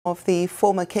Of the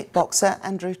former kickboxer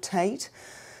Andrew Tate.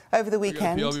 Over the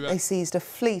weekend, they seized a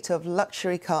fleet of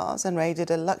luxury cars and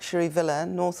raided a luxury villa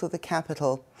north of the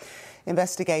capital.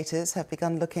 Investigators have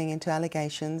begun looking into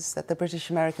allegations that the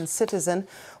British-American citizen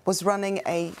was running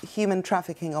a human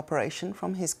trafficking operation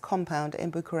from his compound in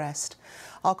Bucharest.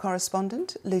 Our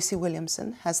correspondent, Lucy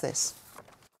Williamson, has this.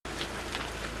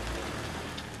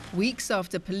 Weeks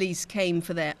after police came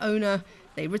for their owner,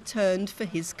 they returned for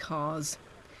his cars.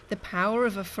 The power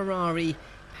of a Ferrari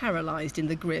paralysed in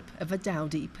the grip of a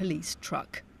dowdy police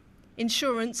truck.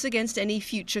 Insurance against any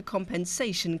future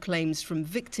compensation claims from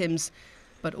victims,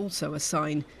 but also a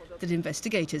sign that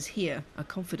investigators here are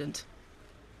confident.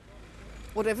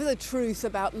 Whatever the truth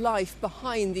about life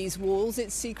behind these walls,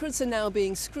 its secrets are now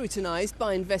being scrutinised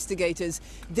by investigators.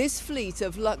 This fleet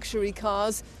of luxury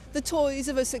cars, the toys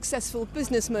of a successful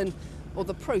businessman, or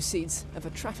the proceeds of a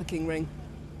trafficking ring.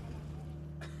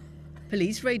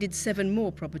 Police raided 7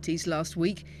 more properties last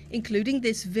week, including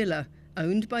this villa,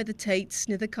 owned by the Tates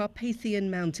near the Carpathian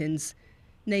Mountains.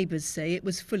 Neighbours say it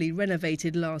was fully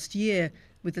renovated last year,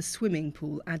 with a swimming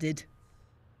pool added.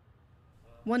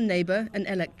 One neighbour, an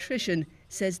electrician,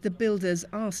 says the builders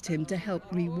asked him to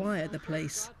help rewire the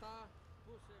place.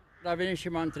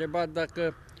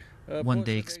 When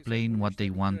they explained what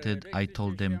they wanted, I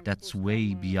told them that's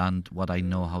way beyond what I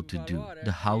know how to do.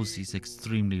 The house is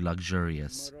extremely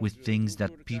luxurious, with things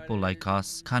that people like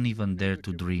us can't even dare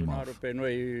to dream of.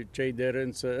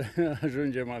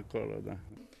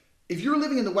 If you're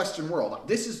living in the Western world,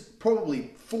 this is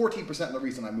probably 40% of the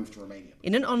reason I moved to Romania.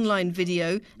 In an online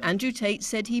video, Andrew Tate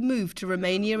said he moved to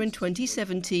Romania in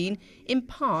 2017 in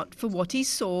part for what he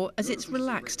saw as its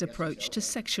relaxed approach to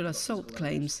sexual assault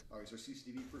claims.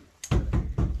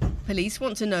 Police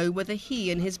want to know whether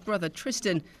he and his brother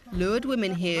Tristan lured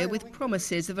women here with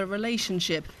promises of a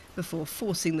relationship before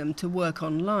forcing them to work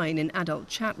online in adult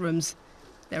chat rooms.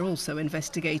 They're also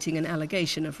investigating an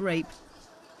allegation of rape.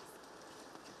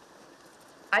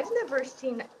 I've never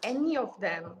seen any of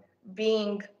them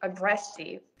being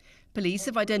aggressive. Police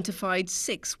have identified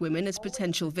 6 women as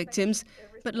potential victims,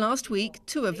 but last week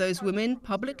 2 of those women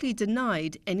publicly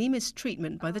denied any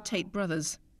mistreatment by the Tate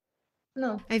brothers.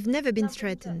 No. I've never been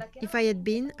threatened. If I had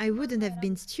been, I wouldn't have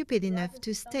been stupid enough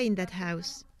to stay in that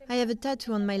house. I have a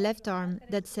tattoo on my left arm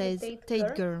that says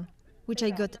Tate Girl, which I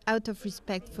got out of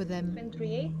respect for them.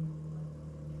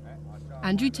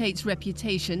 Andrew Tate's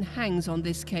reputation hangs on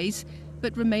this case,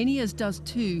 but Romania's does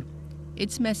too.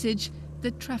 Its message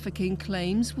that trafficking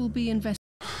claims will be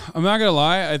investigated. I'm not gonna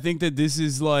lie, I think that this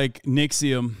is like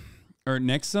Nixium, or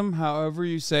Nixum, however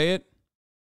you say it.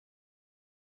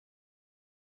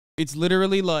 It's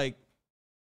literally like,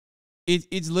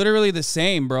 it's literally the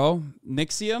same, bro.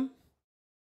 Nixium?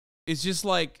 It's just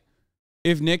like,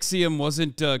 if Nixium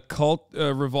wasn't a cult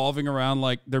revolving around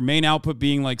like their main output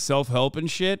being like self-help and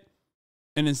shit,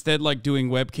 and instead like doing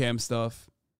webcam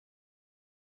stuff.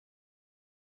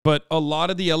 But a lot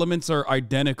of the elements are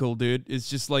identical, dude. It's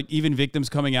just like even victims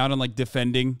coming out and like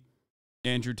defending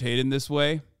Andrew Tate in this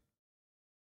way.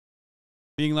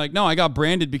 Being like, no, I got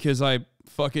branded because I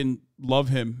fucking love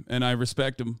him and I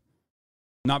respect him.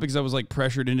 Not because I was like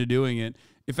pressured into doing it.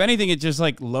 If anything, it just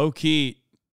like low-key.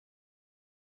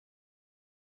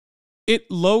 It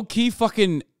low-key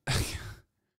fucking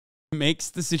makes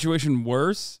the situation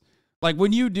worse. Like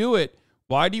when you do it,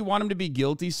 why do you want him to be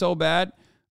guilty so bad?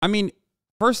 I mean,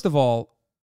 first of all,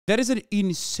 that is an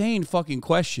insane fucking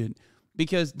question,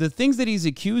 because the things that he's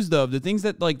accused of, the things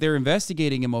that like they're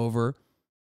investigating him over,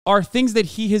 are things that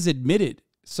he has admitted.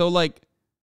 So like,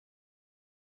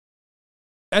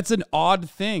 that's an odd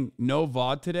thing. No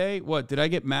VOD today? What, did I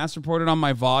get mass reported on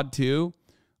my VOD too?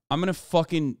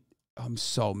 I'm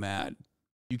so mad.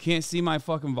 You can't see my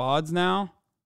fucking VODs now?